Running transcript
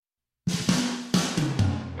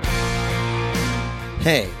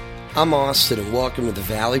Hey, I'm Austin, and welcome to the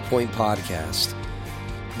Valley Point Podcast.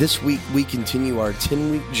 This week, we continue our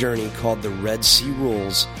 10-week journey called The Red Sea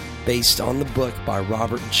Rules, based on the book by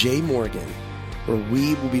Robert J. Morgan, where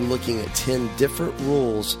we will be looking at 10 different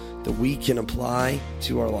rules that we can apply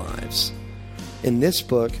to our lives. In this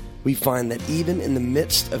book, we find that even in the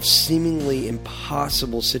midst of seemingly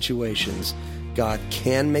impossible situations, God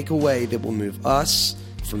can make a way that will move us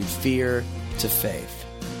from fear to faith.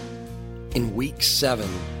 In week 7,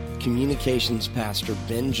 Communications Pastor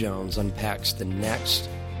Ben Jones unpacks the next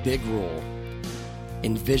big rule: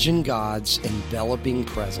 envision God's enveloping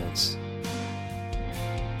presence.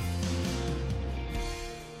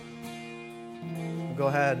 Go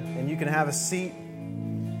ahead and you can have a seat.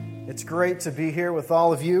 It's great to be here with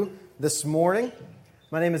all of you this morning.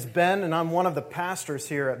 My name is Ben, and I'm one of the pastors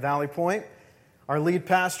here at Valley Point. Our lead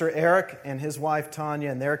pastor, Eric, and his wife,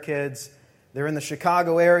 Tanya, and their kids, they're in the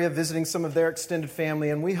Chicago area visiting some of their extended family,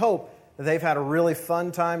 and we hope that they've had a really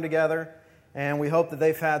fun time together, and we hope that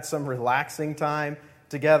they've had some relaxing time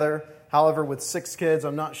together. However, with 6 kids,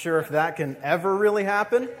 I'm not sure if that can ever really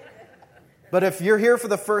happen. But if you're here for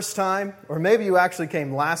the first time, or maybe you actually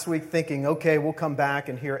came last week thinking, okay, we'll come back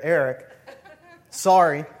and hear Eric,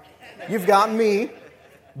 sorry, you've got me.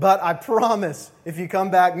 But I promise, if you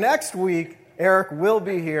come back next week, Eric will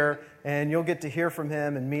be here, and you'll get to hear from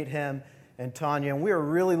him and meet him and Tanya. And we are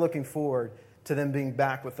really looking forward to them being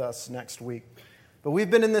back with us next week. But we've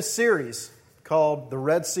been in this series called The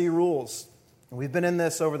Red Sea Rules. And we've been in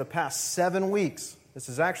this over the past 7 weeks. This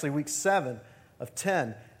is actually week 7 of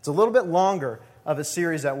 10. It's a little bit longer of a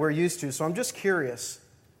series that we're used to. So I'm just curious,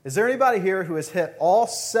 is there anybody here who has hit all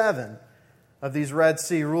 7 of these Red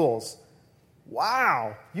Sea Rules?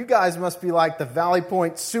 Wow, you guys must be like the Valley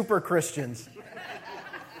Point super Christians.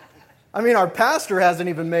 I mean, our pastor hasn't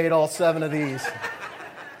even made all 7 of these.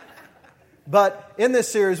 But in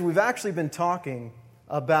this series, we've actually been talking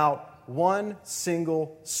about one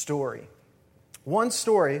single story. One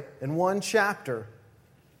story in one chapter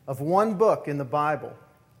of one book in the Bible.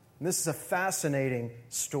 And this is a fascinating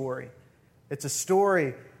story. It's a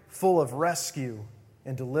story full of rescue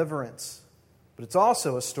and deliverance. But it's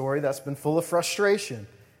also a story that's been full of frustration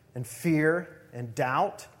and fear and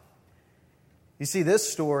doubt. You see,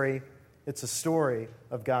 this story, it's a story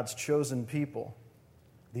of God's chosen people,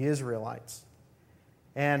 the Israelites,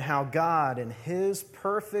 and how God, in His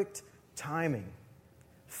perfect timing,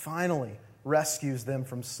 finally rescues them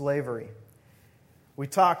from slavery. We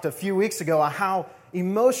talked a few weeks ago how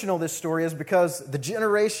emotional this story is because the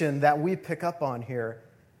generation that we pick up on here,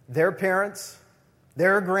 their parents,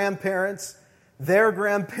 their grandparents,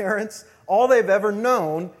 all they've ever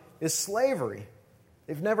known is slavery.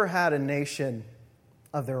 They've never had a nation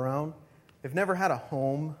of their own. They've never had a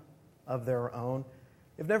home of their own.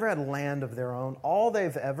 They've never had land of their own. All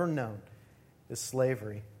they've ever known is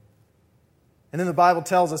slavery. And then the Bible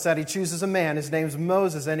tells us that He chooses a man. His name's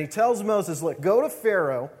Moses. And He tells Moses, look, go to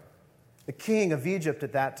Pharaoh, the king of Egypt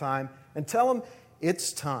at that time, and tell him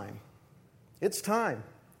it's time. It's time.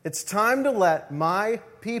 It's time to let my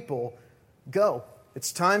people go.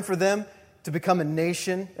 It's time for them to become a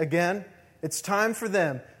nation again. It's time for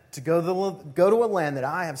them to go to a land that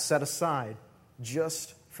I have set aside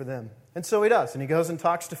just for them. And so he does. And he goes and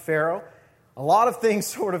talks to Pharaoh. A lot of things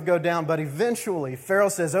sort of go down, but eventually Pharaoh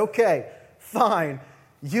says, okay, fine,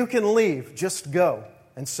 you can leave, just go.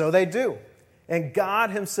 And so they do. And God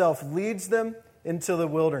Himself leads them into the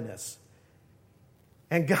wilderness.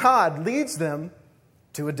 And God leads them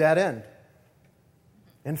to a dead end.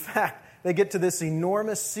 In fact, they get to this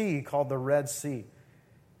enormous sea called the Red Sea.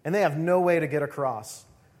 And they have no way to get across.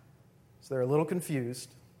 So they're a little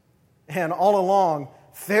confused. And all along,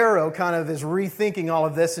 Pharaoh kind of is rethinking all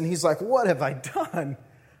of this, and he's like, what have I done?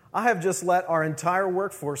 I have just let our entire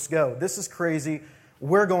workforce go. This is crazy.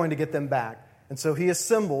 We're going to get them back. And so he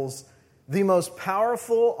assembles the most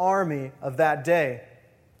powerful army of that day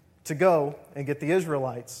to go and get the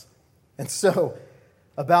Israelites. And so,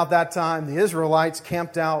 about that time, the Israelites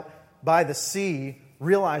camped out by the sea,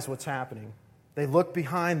 realize what's happening. They look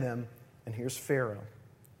behind them, and here's Pharaoh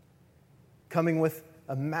coming with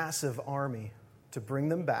a massive army to bring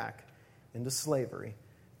them back into slavery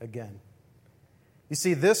again. You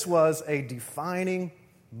see, this was a defining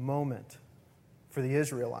moment for the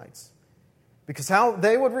Israelites, because how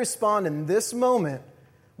they would respond in this moment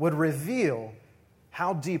would reveal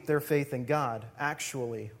how deep their faith in God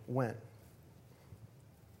actually went.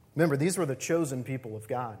 Remember, these were the chosen people of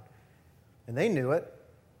God, and they knew it.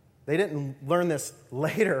 They didn't learn this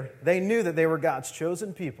later. They knew that they were God's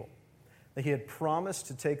chosen people, that He had promised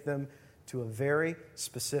to take them to a very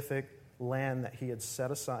specific land that He had set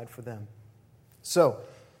aside for them. So,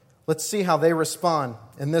 let's see how they respond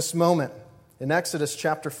in this moment. In Exodus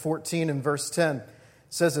chapter 14 and verse 10, it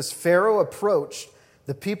says, as Pharaoh approached,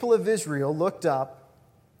 the people of Israel looked up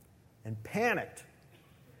and panicked.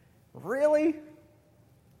 Really?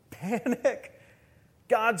 Panic?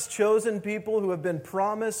 God's chosen people who have been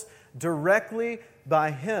promised directly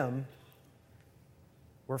by Him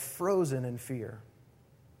were frozen in fear.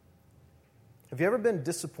 Have you ever been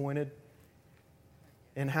disappointed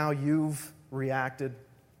in how you've reacted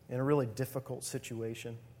in a really difficult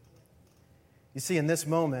situation? You see, in this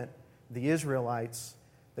moment, the Israelites,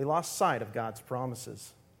 they lost sight of God's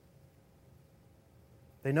promises.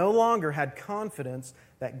 They no longer had confidence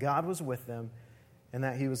that God was with them and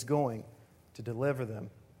that He was going to deliver them.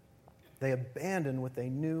 They abandoned what they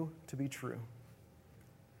knew to be true.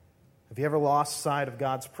 Have you ever lost sight of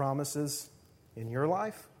God's promises in your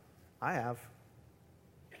life? I have.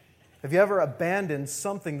 Have you ever abandoned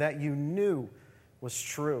something that you knew was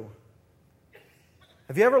true?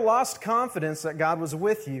 Have you ever lost confidence that God was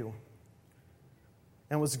with you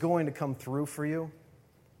and was going to come through for you?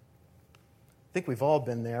 I think we've all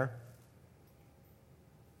been there.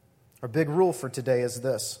 Our big rule for today is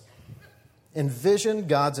this: envision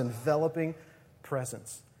God's enveloping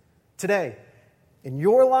presence. Today, in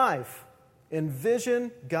your life,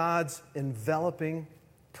 envision God's enveloping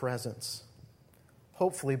presence.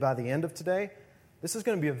 Hopefully, by the end of today, this is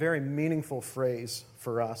going to be a very meaningful phrase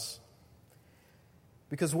for us.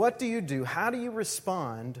 Because what do you do? How do you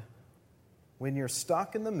respond when you're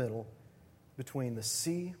stuck in the middle between the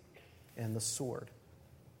sea and the sword?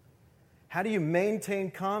 How do you maintain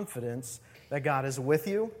confidence that God is with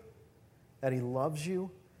you, that He loves you,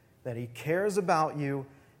 that He cares about you,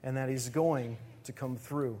 and that He's going to come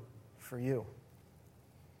through for you?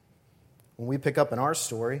 When we pick up in our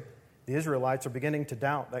story, the Israelites are beginning to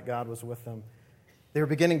doubt that God was with them. They were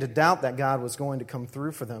beginning to doubt that God was going to come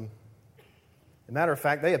through for them. As a matter of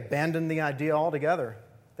fact, they abandoned the idea altogether.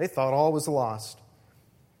 They thought all was lost.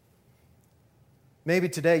 Maybe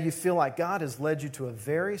today you feel like God has led you to a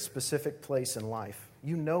very specific place in life.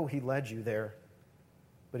 You know He led you there,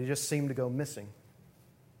 but He just seemed to go missing.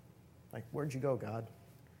 Like, where'd you go, God?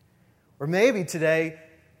 Or maybe today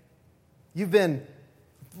you've been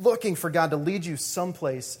looking for God to lead you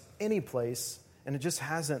someplace, any place, and it just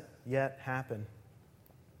hasn't yet happened.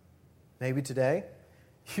 Maybe today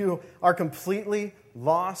you are completely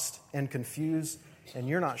lost and confused, and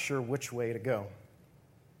you're not sure which way to go.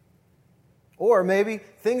 Or maybe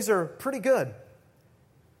things are pretty good.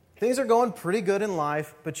 Things are going pretty good in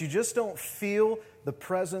life, but you just don't feel the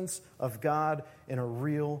presence of God in a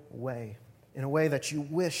real way, in a way that you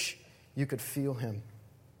wish you could feel Him.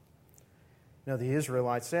 You know, the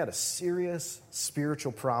Israelites, they had a serious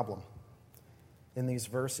spiritual problem in these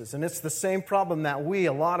verses. And it's the same problem that we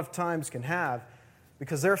a lot of times can have,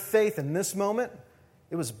 because their faith in this moment,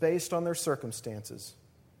 it was based on their circumstances.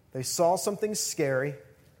 They saw something scary,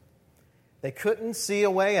 they couldn't see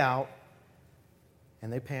a way out,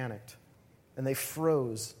 and they panicked, and they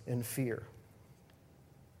froze in fear.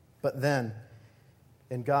 But then,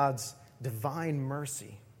 in God's divine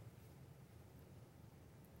mercy,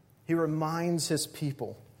 He reminds His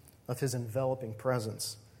people of His enveloping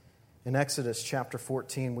presence. In Exodus chapter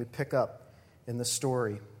 14, we pick up in the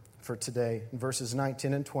story for today, in verses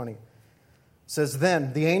 19 and 20. It says,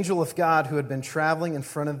 then the angel of God who had been traveling in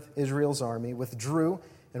front of Israel's army withdrew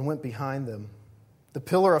and went behind them. The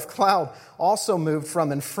pillar of cloud also moved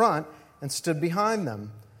from in front and stood behind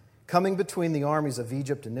them, coming between the armies of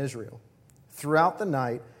Egypt and Israel. Throughout the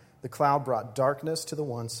night, the cloud brought darkness to the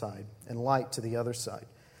one side and light to the other side.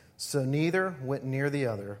 So neither went near the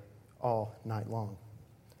other all night long.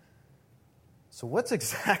 So what's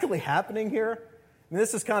exactly happening here? I mean,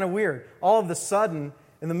 this is kind of weird. All of a sudden,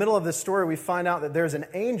 in the middle of this story, we find out that there's an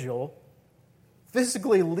angel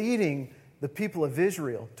physically leading the people of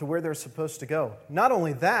Israel to where they're supposed to go. Not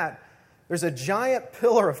only that, there's a giant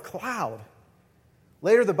pillar of cloud.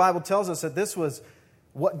 Later, the Bible tells us that this was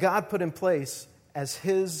what God put in place as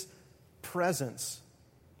His presence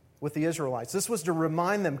with the Israelites. This was to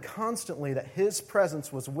remind them constantly that His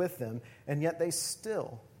presence was with them, and yet they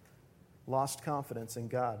still lost confidence in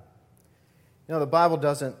God. You know, the Bible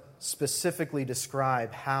doesn't specifically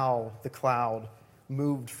describe how the cloud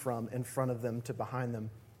moved from in front of them to behind them.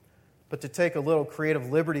 But to take a little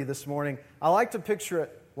creative liberty this morning, I like to picture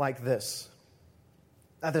it like this.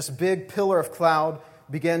 Now, this big pillar of cloud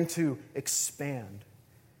began to expand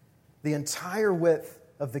the entire width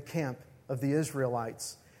of the camp of the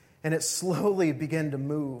Israelites, and it slowly began to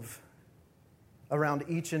move around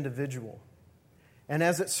each individual. And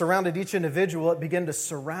as it surrounded each individual, it began to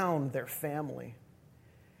surround their family.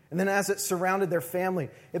 And then as it surrounded their family,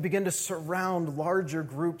 it began to surround larger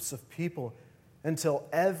groups of people until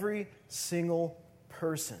every single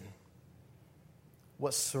person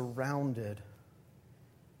was surrounded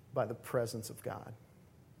by the presence of God.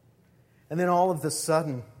 And then all of a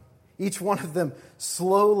sudden, each one of them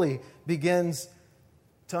slowly begins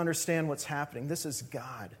to understand what's happening. This is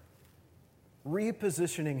God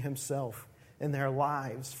repositioning himself in their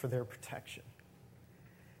lives for their protection.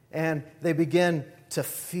 And they begin to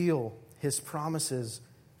feel his promises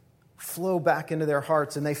flow back into their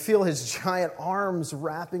hearts, and they feel his giant arms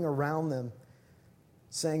wrapping around them,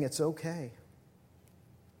 saying, it's okay.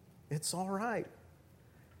 It's all right.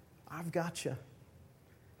 I've got you.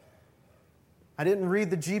 I didn't read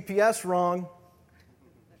the GPS wrong.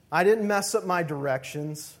 I didn't mess up my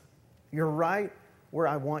directions. You're right where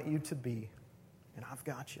I want you to be, and I've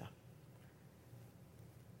got you.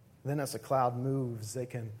 Then as the cloud moves, they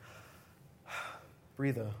can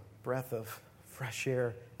breathe a breath of fresh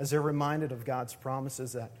air as they're reminded of God's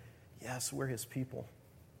promises that, yes, we're his people.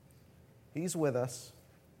 He's with us.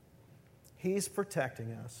 He's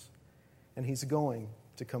protecting us. And he's going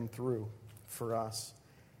to come through for us.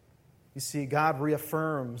 You see, God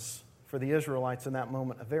reaffirms for the Israelites in that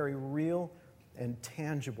moment a very real and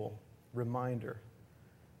tangible reminder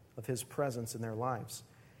of his presence in their lives.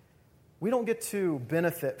 We don't get to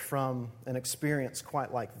benefit from an experience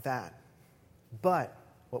quite like that. But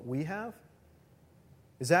what we have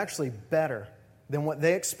is actually better than what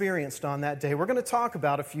they experienced on that day. We're going to talk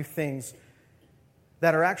about a few things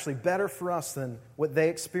that are actually better for us than what they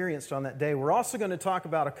experienced on that day. We're also going to talk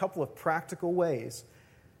about a couple of practical ways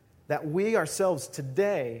that we ourselves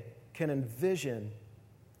today can envision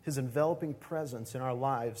his enveloping presence in our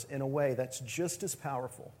lives in a way that's just as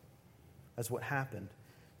powerful as what happened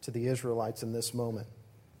to the Israelites in this moment.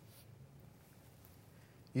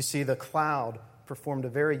 You see, the cloud performed a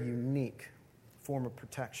very unique form of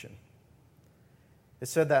protection. It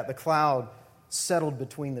said that the cloud settled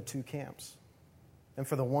between the two camps. And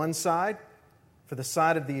for the one side, for the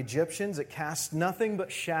side of the Egyptians, it cast nothing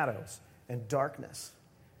but shadows and darkness.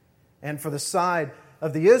 And for the side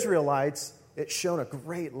of the Israelites, it shone a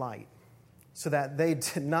great light so that they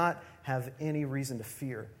did not have any reason to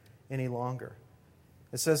fear any longer.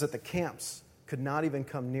 It says that the camps could not even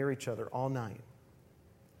come near each other all night.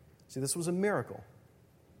 See, this was a miracle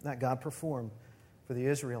that God performed for the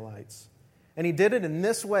Israelites. And he did it in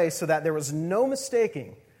this way so that there was no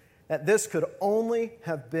mistaking that this could only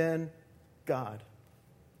have been God.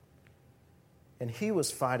 And he was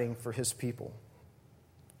fighting for his people.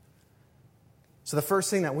 So the first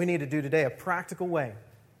thing that we need to do today, a practical way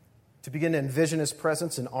to begin to envision his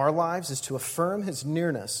presence in our lives, is to affirm his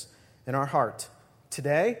nearness in our heart.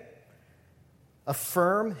 Today,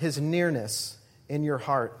 affirm his nearness in your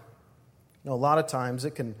heart. You know, a lot of times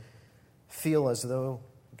it can feel as though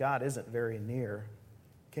God isn't very near,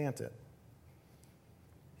 can't it?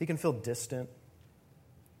 He can feel distant,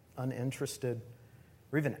 uninterested,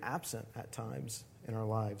 or even absent at times in our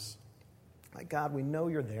lives. Like, God, we know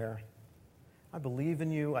you're there. I believe in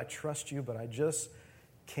you, I trust you, but I just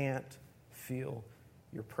can't feel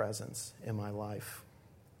your presence in my life.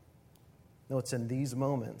 No, it's in these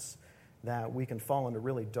moments that we can fall into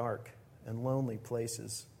really dark and lonely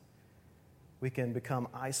places. We can become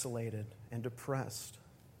isolated and depressed.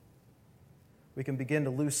 We can begin to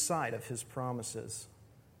lose sight of his promises.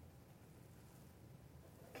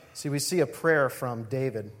 See, we see a prayer from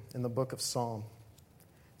David in the book of Psalm.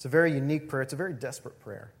 It's a very unique prayer. It's a very desperate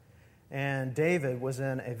prayer. And David was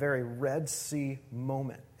in a very Red Sea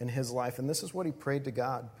moment in his life. And this is what he prayed to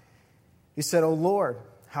God. He said, "O Lord,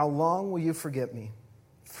 how long will you forget me?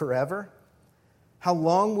 Forever? How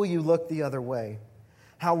long will you look the other way?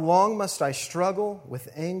 How long must I struggle with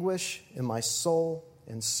anguish in my soul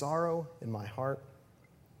and sorrow in my heart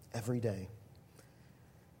every day?"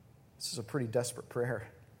 This is a pretty desperate prayer.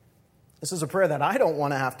 This is a prayer that I don't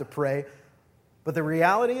want to have to pray. But the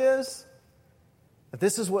reality is that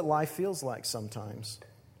this is what life feels like sometimes.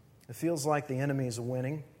 It feels like the enemy is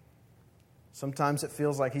winning. Sometimes it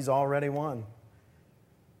feels like he's already won.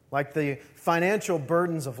 Like the financial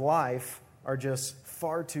burdens of life are just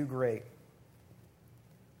far too great.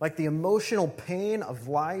 Like the emotional pain of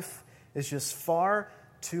life is just far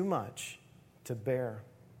too much to bear.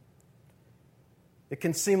 It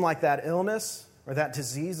can seem like that illness or that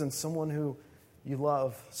disease in someone who you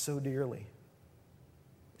love so dearly,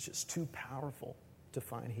 it's just too powerful to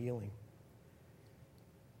find healing.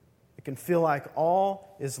 It can feel like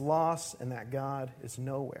all is lost and that God is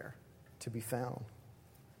nowhere to be found.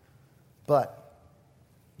 But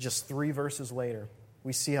just 3 verses later,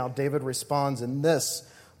 we see how David responds in this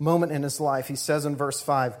moment in his life. He says in verse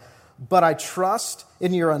 5, "But I trust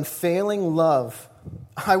in your unfailing love.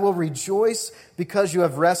 I will rejoice because you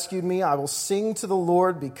have rescued me. I will sing to the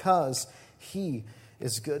Lord because he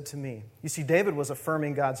is good to me." You see, David was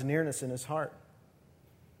affirming God's nearness in his heart.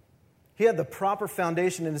 He had the proper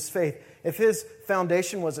foundation in his faith. If his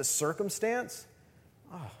foundation was a circumstance,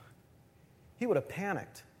 he would have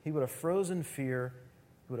panicked. He would have frozen fear.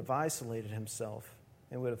 He would have isolated himself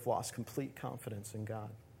and would have lost complete confidence in God.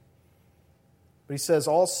 But he says,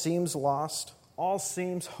 all seems lost, all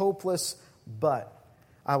seems hopeless, but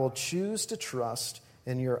I will choose to trust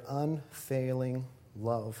in your unfailing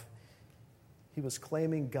love. He was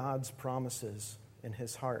claiming God's promises in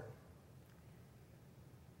his heart.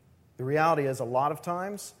 The reality is, a lot of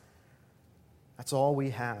times, that's all we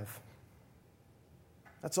have.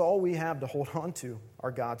 That's all we have to hold on to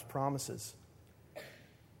are God's promises.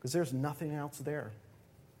 Because there's nothing else there.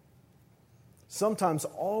 Sometimes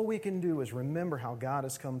all we can do is remember how God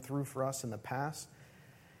has come through for us in the past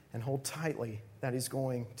and hold tightly that he's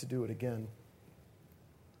going to do it again.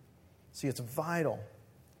 See, it's vital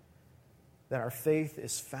that our faith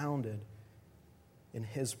is founded in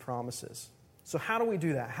his promises. So how do we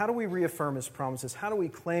do that? How do we reaffirm his promises? How do we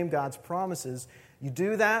claim God's promises? You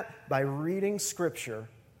do that by reading Scripture,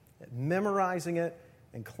 memorizing it,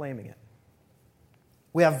 and claiming it.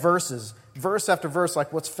 We have verses, verse after verse,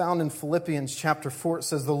 like what's found in Philippians chapter 4. It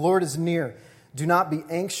says, "The Lord is near. Do not be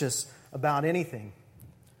anxious about anything."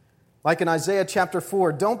 Like in Isaiah chapter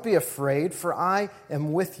 4, "Don't be afraid, for I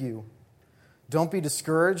am with you. Don't be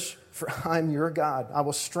discouraged, for I am your God. I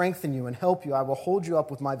will strengthen you and help you. I will hold you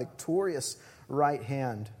up with my victorious right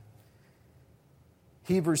hand."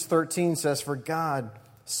 Hebrews 13 says, "For God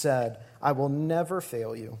said, I will never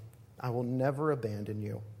fail you. I will never abandon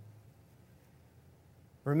you."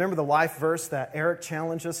 Remember the life verse that Eric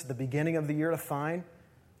challenged us at the beginning of the year to find?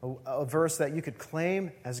 A verse that you could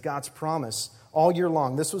claim as God's promise all year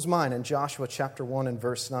long. This was mine in Joshua chapter 1 and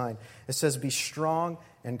verse 9. It says, "Be strong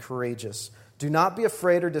and courageous. Do not be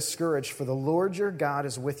afraid or discouraged, for the Lord your God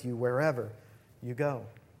is with you wherever you go."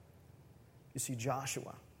 You see,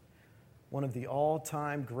 Joshua, one of the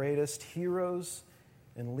all-time greatest heroes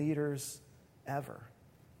and leaders ever,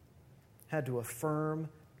 had to affirm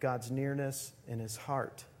God's nearness in his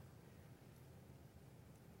heart.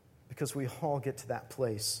 Because we all get to that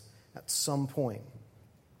place at some point.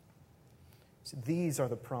 So these are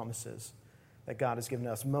the promises that God has given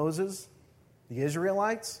us. Moses, the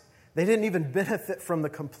Israelites, they didn't even benefit from the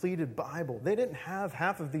completed Bible. They didn't have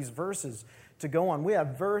half of these verses to go on. We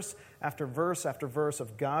have verse after verse after verse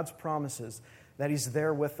of God's promises that he's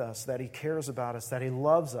there with us, that he cares about us, that he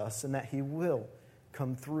loves us, and that he will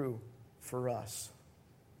come through for us.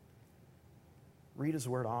 Read his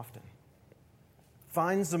word often.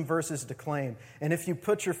 Find some verses to claim. And if you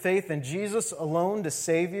put your faith in Jesus alone to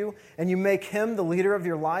save you, and you make him the leader of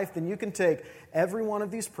your life, then you can take every one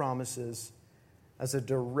of these promises as a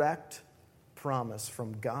direct promise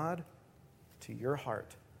from God to your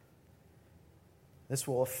heart. This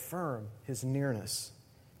will affirm his nearness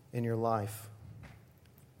in your life.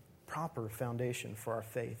 Proper foundation for our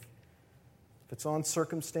faith. If it's on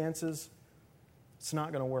circumstances, it's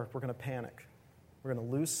not going to work. We're going to panic. We're going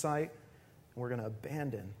to lose sight, and we're going to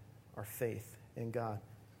abandon our faith in God.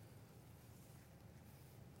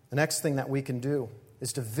 The next thing that we can do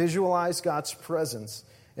is to visualize God's presence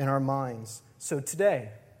in our minds. So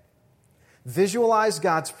today, visualize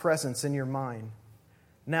God's presence in your mind.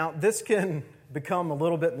 Now, this can become a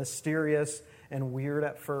little bit mysterious and weird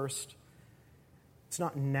at first. It's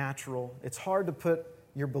not natural. It's hard to put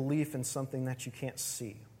your belief in something that you can't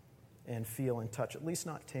see and feel and touch, at least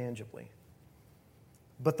not tangibly.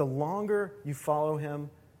 But the longer you follow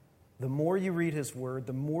him, the more you read his word,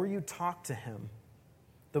 the more you talk to him,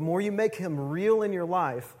 the more you make him real in your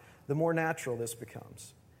life, the more natural this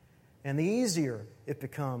becomes. And the easier it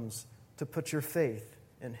becomes to put your faith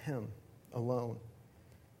in him alone.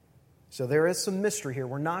 So there is some mystery here.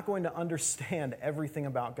 We're not going to understand everything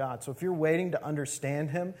about God. So if you're waiting to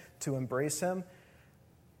understand him, to embrace him,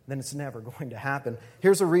 then it's never going to happen.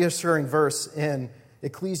 Here's a reassuring verse in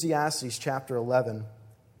Ecclesiastes chapter 11.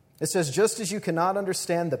 It says, "Just as you cannot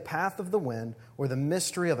understand the path of the wind or the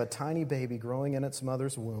mystery of a tiny baby growing in its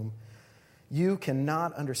mother's womb, you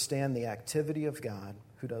cannot understand the activity of God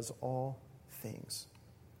who does all things."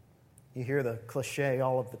 You hear the cliche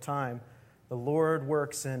all of the time, the Lord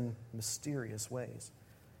works in mysterious ways.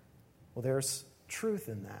 Well, there's truth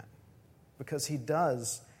in that because he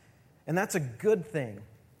does. And that's a good thing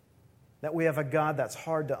that we have a God that's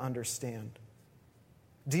hard to understand.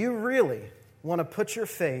 Do you really want to put your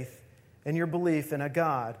faith and your belief in a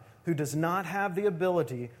God who does not have the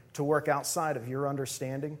ability to work outside of your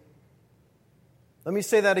understanding? Let me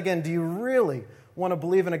say that again. Do you really want to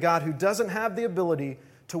believe in a God who doesn't have the ability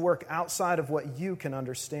to work outside of what you can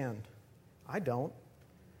understand? I don't.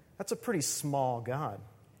 That's a pretty small God.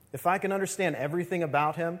 If I can understand everything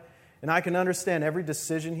about him, and I can understand every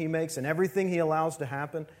decision he makes and everything he allows to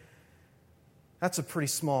happen, that's a pretty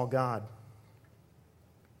small God.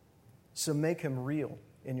 So make him real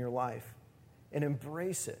in your life and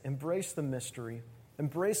embrace it. Embrace the mystery.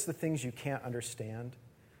 Embrace the things you can't understand.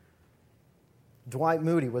 Dwight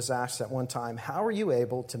Moody was asked at one time, how are you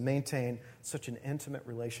able to maintain such an intimate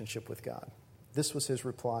relationship with God? This was his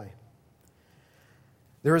reply.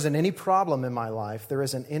 There isn't any problem in my life. There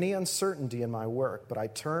isn't any uncertainty in my work, but I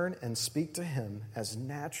turn and speak to him as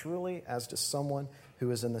naturally as to someone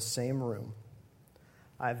who is in the same room.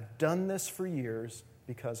 I've done this for years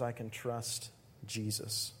because I can trust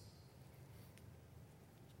Jesus.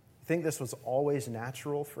 You think this was always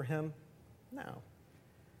natural for him? No.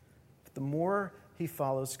 But the more he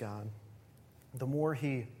follows God, the more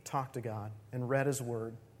he talked to God and read his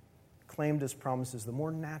word, claimed his promises, the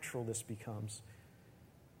more natural this becomes.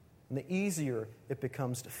 And the easier it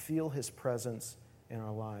becomes to feel his presence in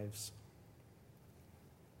our lives.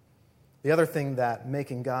 The other thing that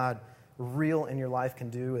making God real in your life can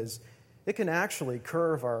do is it can actually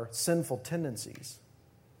curb our sinful tendencies.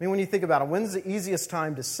 I mean, when you think about it, when's the easiest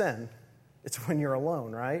time to sin? It's when you're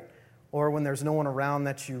alone, right? Or when there's no one around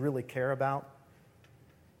that you really care about.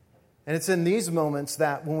 And it's in these moments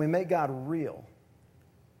that when we make God real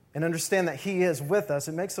and understand that he is with us,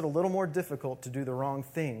 it makes it a little more difficult to do the wrong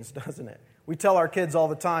things, doesn't it? We tell our kids all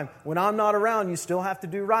the time, when I'm not around, you still have to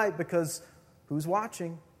do right because who's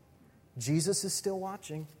watching? Jesus is still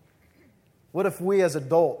watching. What if we as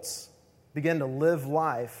adults begin to live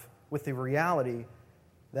life with the reality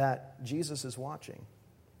that Jesus is watching,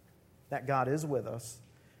 that God is with us,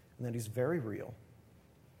 and that he's very real?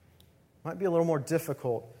 It might be a little more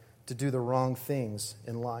difficult to do the wrong things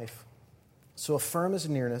in life. So affirm his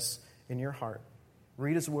nearness in your heart.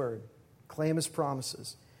 Read his word. Claim his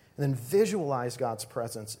promises. And then visualize God's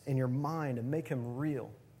presence in your mind and make him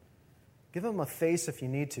real. Give him a face if you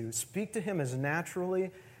need to. Speak to him as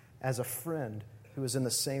naturally as a friend who is in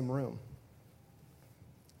the same room.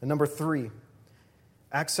 And number 3,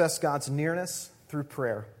 access God's nearness through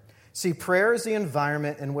prayer. See, prayer is the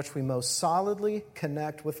environment in which we most solidly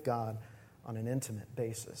connect with God on an intimate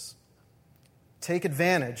basis. Take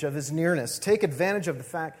advantage of his nearness. Take advantage of the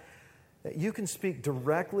fact that you can speak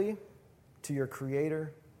directly to your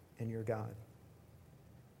Creator and your God.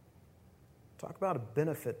 Talk about a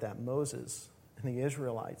benefit that Moses and the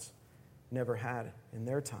Israelites never had in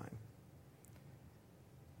their time.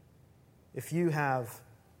 If you have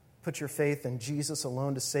put your faith in Jesus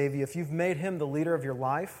alone to save you, if you've made him the leader of your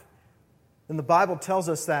life, then the Bible tells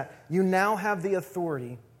us that you now have the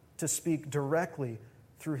authority to speak directly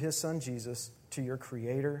through his Son Jesus to your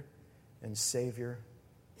Creator and Savior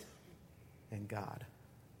and God.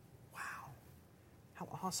 Wow. How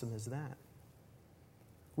awesome is that?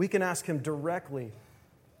 We can ask him directly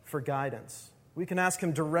for guidance. We can ask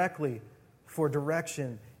him directly for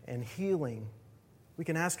direction and healing. We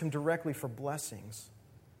can ask him directly for blessings.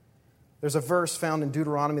 There's a verse found in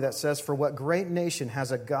Deuteronomy that says, "For what great nation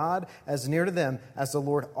has a God as near to them as the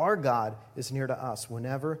Lord our God is near to us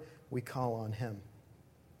whenever we call on him."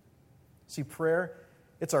 See, prayer,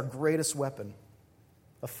 it's our greatest weapon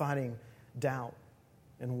of fighting doubt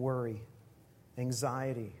and worry,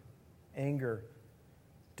 anxiety, anger,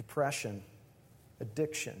 depression,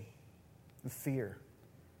 addiction, and fear.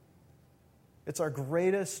 It's our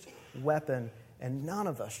greatest weapon, and none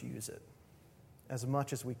of us use it as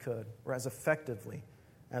much as we could or as effectively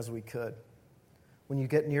as we could. When you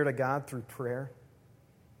get near to God through prayer,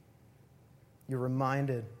 you're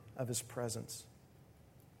reminded of his presence.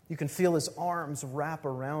 You can feel his arms wrap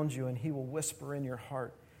around you, and he will whisper in your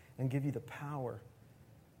heart and give you the power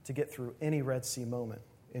to get through any Red Sea moment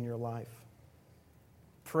in your life.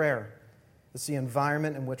 Prayer is the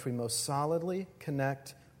environment in which we most solidly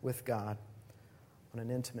connect with God on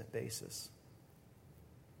an intimate basis.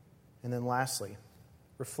 And then lastly,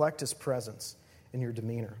 reflect his presence in your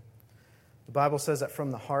demeanor. The Bible says that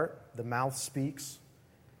from the heart, the mouth speaks.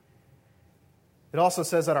 It also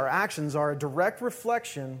says that our actions are a direct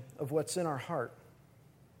reflection of what's in our heart.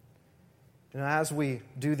 And as we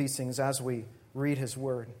do these things, as we read his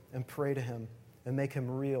word and pray to him and make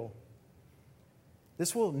him real,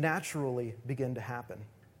 this will naturally begin to happen.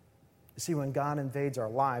 You see, when God invades our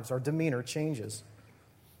lives, our demeanor changes.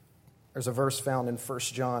 There's a verse found in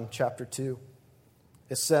 1 John chapter 2.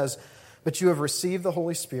 It says, "But you have received the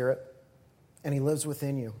Holy Spirit, and he lives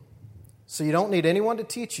within you. So you don't need anyone to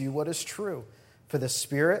teach you what is true, for the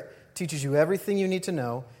Spirit teaches you everything you need to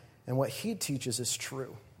know, and what He teaches is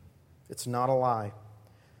true. It's not a lie.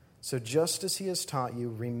 So just as He has taught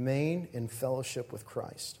you, remain in fellowship with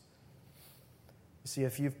Christ. You see,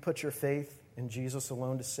 if you've put your faith in Jesus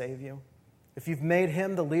alone to save you, if you've made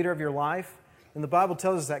Him the leader of your life, and the Bible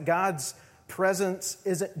tells us that God's presence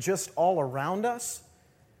isn't just all around us,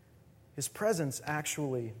 His presence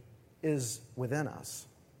actually is within us.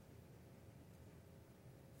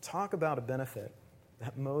 Talk about a benefit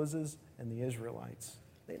that Moses and the Israelites,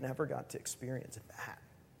 they never got to experience that.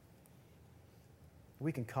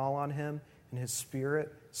 We can call on Him, and His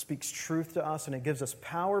Spirit speaks truth to us, and it gives us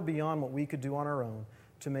power beyond what we could do on our own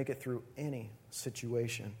to make it through any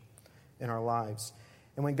situation in our lives.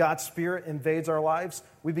 And when God's Spirit invades our lives,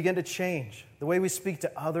 we begin to change. The way we speak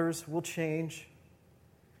to others will change.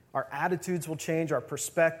 Our attitudes will change, our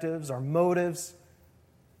perspectives, our motives,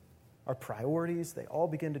 our priorities, they all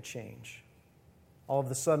begin to change. All of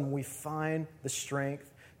a sudden, we find the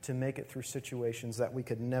strength to make it through situations that we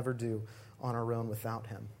could never do on our own without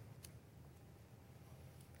Him.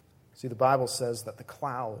 See, the Bible says that the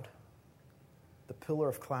cloud, the pillar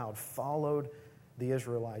of cloud, followed the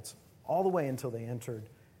Israelites all the way until they entered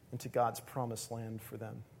into God's promised land for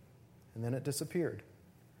them. And then it disappeared.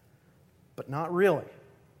 But not really.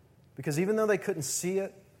 Because even though they couldn't see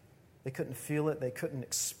it, they couldn't feel it, they couldn't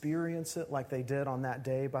experience it like they did on that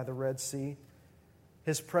day by the Red Sea,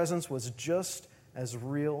 His presence was just as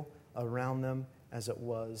real around them as it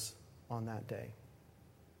was on that day.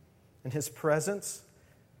 And His presence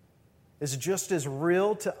is just as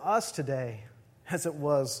real to us today as it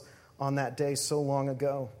was on that day so long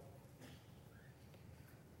ago.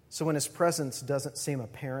 So when His presence doesn't seem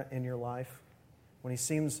apparent in your life, when He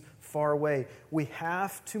seems far away, we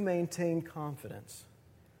have to maintain confidence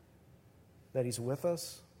that He's with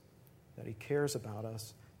us, that He cares about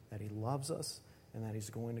us, that He loves us, and that He's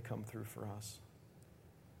going to come through for us.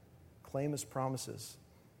 Claim His promises.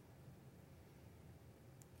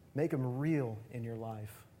 Make Him real in your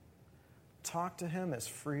life. Talk to Him as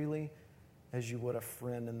freely as you would a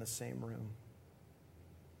friend in the same room.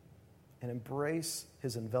 And embrace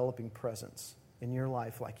His enveloping presence in your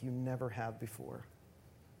life like you never have before.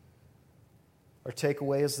 Our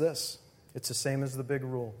takeaway is this. It's the same as the big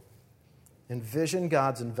rule. Envision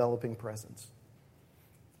God's enveloping presence.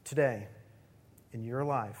 Today, in your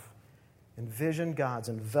life, envision God's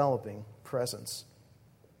enveloping presence.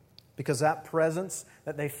 Because that presence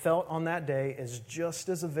that they felt on that day is just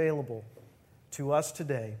as available to us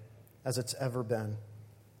today as it's ever been.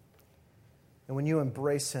 And when you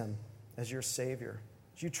embrace Him as your Savior,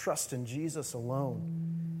 as you trust in Jesus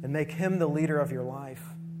alone and make Him the leader of your life,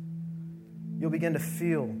 you'll begin to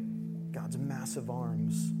feel God's massive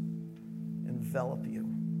arms envelop you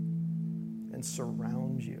and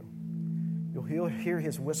surround you. You'll hear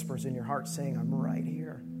His whispers in your heart saying, I'm right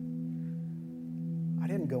here. I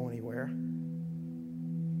didn't go anywhere.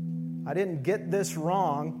 I didn't get this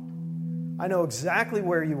wrong. I know exactly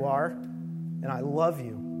where you are, and I love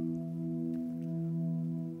you.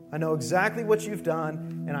 I know exactly what you've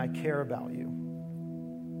done, and I care about you.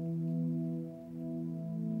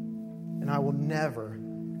 And I will never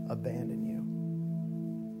abandon you.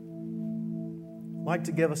 I'd like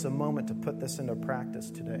to give us a moment to put this into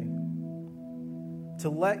practice today.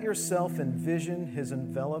 To let yourself envision His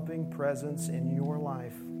enveloping presence in your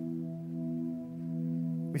life.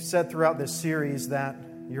 We've said throughout this series that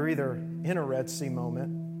you're either in a Red Sea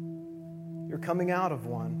moment, you're coming out of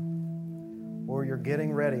one, or you're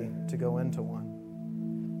getting ready to go into one.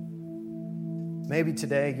 Maybe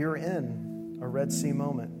today you're in a Red Sea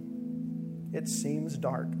moment. It seems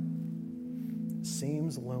dark. It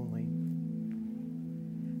seems lonely.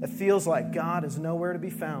 It feels like God is nowhere to be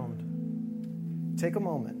found. Take a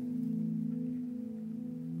moment.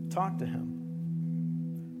 Talk to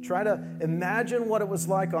Him. Try to imagine what it was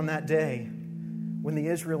like on that day when the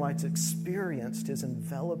Israelites experienced His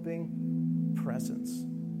enveloping presence.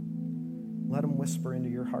 Let Him whisper into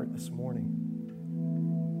your heart this morning.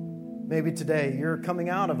 Maybe today you're coming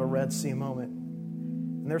out of a Red Sea moment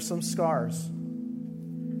and there's some scars.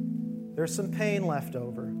 There's some pain left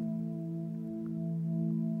over.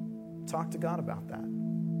 Talk to God about that.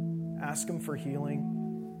 Ask Him for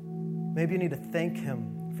healing. Maybe you need to thank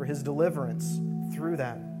Him for His deliverance through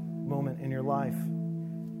that moment in your life.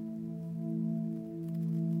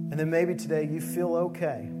 And then maybe today you feel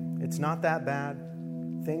okay. It's not that bad.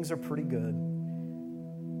 Things are pretty good.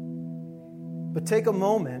 But take a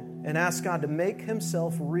moment and ask God to make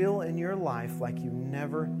Himself real in your life like you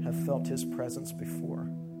never have felt His presence before.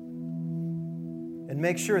 And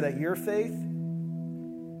make sure that your faith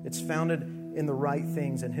It's founded in the right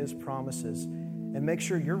things and His promises. And make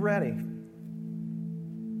sure you're ready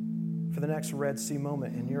for the next Red Sea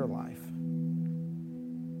moment in your life.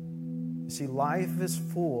 You see, life is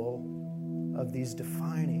full of these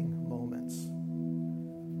defining moments.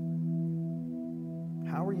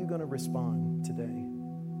 How are you going to respond today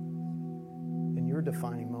in your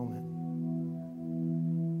defining moment?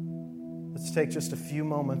 Let's take just a few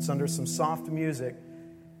moments under some soft music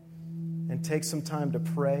and take some time to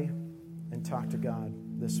pray and talk to God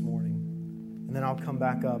this morning. And then I'll come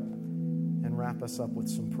back up and wrap us up with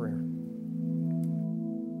some prayer.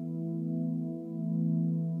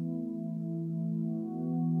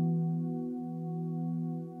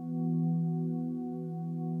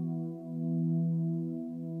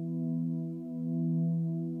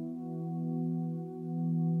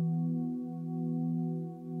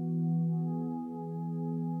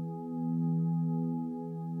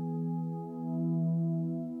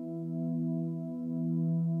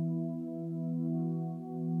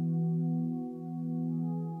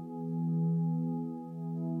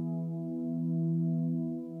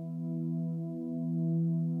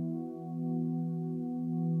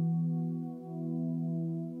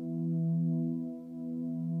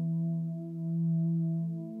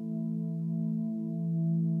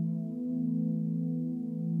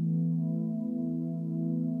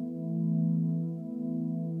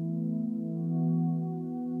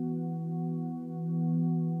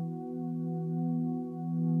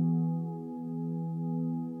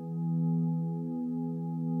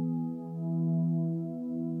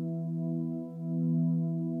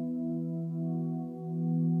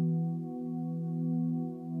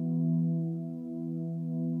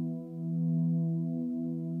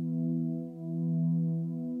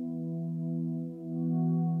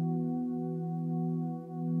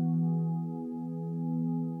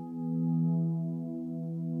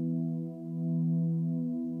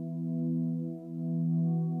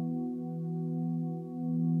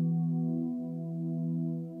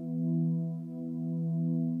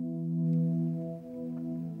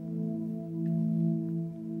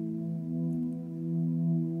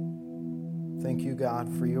 Thank you, God,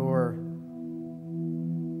 for your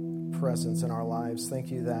presence in our lives.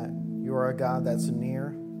 Thank you that you are a God that's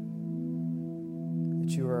near,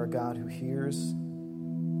 that you are a God who hears,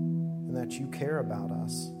 and that you care about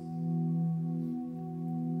us.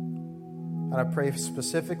 And I pray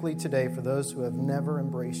specifically today for those who have never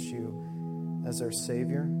embraced you as their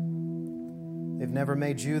Savior. They've never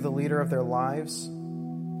made you the leader of their lives.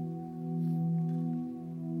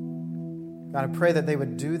 God, I pray that they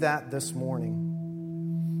would do that this morning.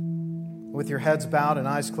 With your heads bowed and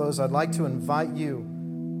eyes closed, I'd like to invite you.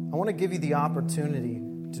 I want to give you the opportunity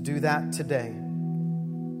to do that today,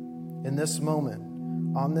 in this moment,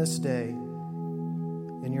 on this day,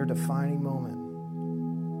 in your defining moment.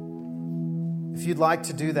 If you'd like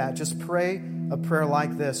to do that, just pray a prayer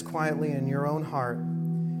like this quietly in your own heart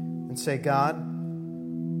and say, God,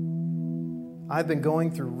 I've been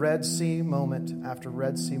going through Red Sea moment after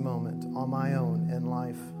Red Sea moment on my own in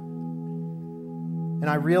life. And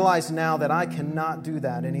I realize now that I cannot do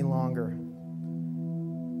that any longer.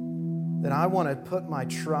 That I want to put my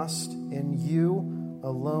trust in you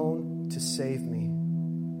alone to save me.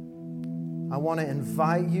 I want to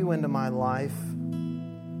invite you into my life,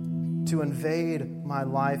 to invade my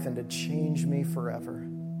life and to change me forever.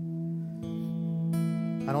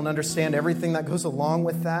 I don't understand everything that goes along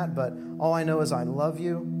with that, but all I know is I love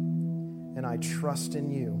you and I trust in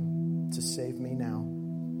you to save me now.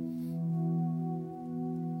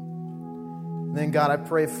 And then, God, I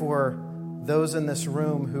pray for those in this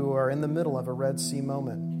room who are in the middle of a Red Sea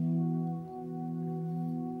moment.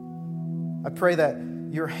 I pray that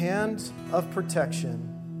your hand of protection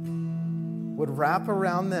would wrap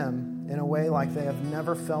around them in a way like they have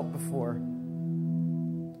never felt before.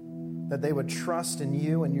 That they would trust in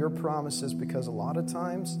you and your promises, because a lot of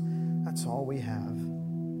times that's all we have.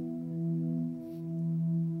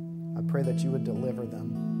 I pray that you would deliver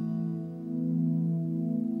them.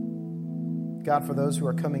 God, for those who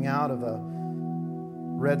are coming out of a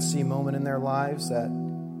Red Sea moment in their lives, that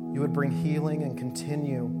you would bring healing and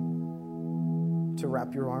continue to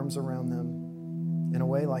wrap your arms around them in a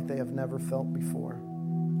way like they have never felt before.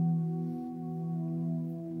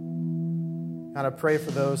 God, I pray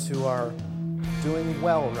for those who are doing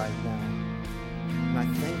well right now, and I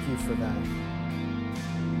thank you for that.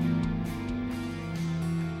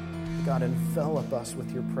 God, envelop us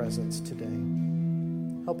with your presence today.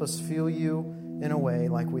 Help us feel you in a way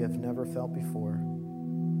like we have never felt before.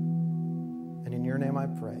 And in your name I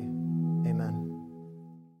pray, amen.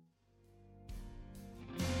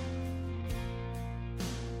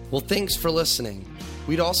 Well, thanks for listening.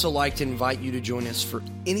 We'd also like to invite you to join us for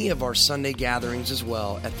any of our Sunday gatherings as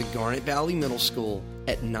well at the Garnet Valley Middle School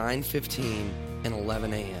at 9:15 and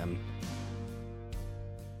 11 a.m.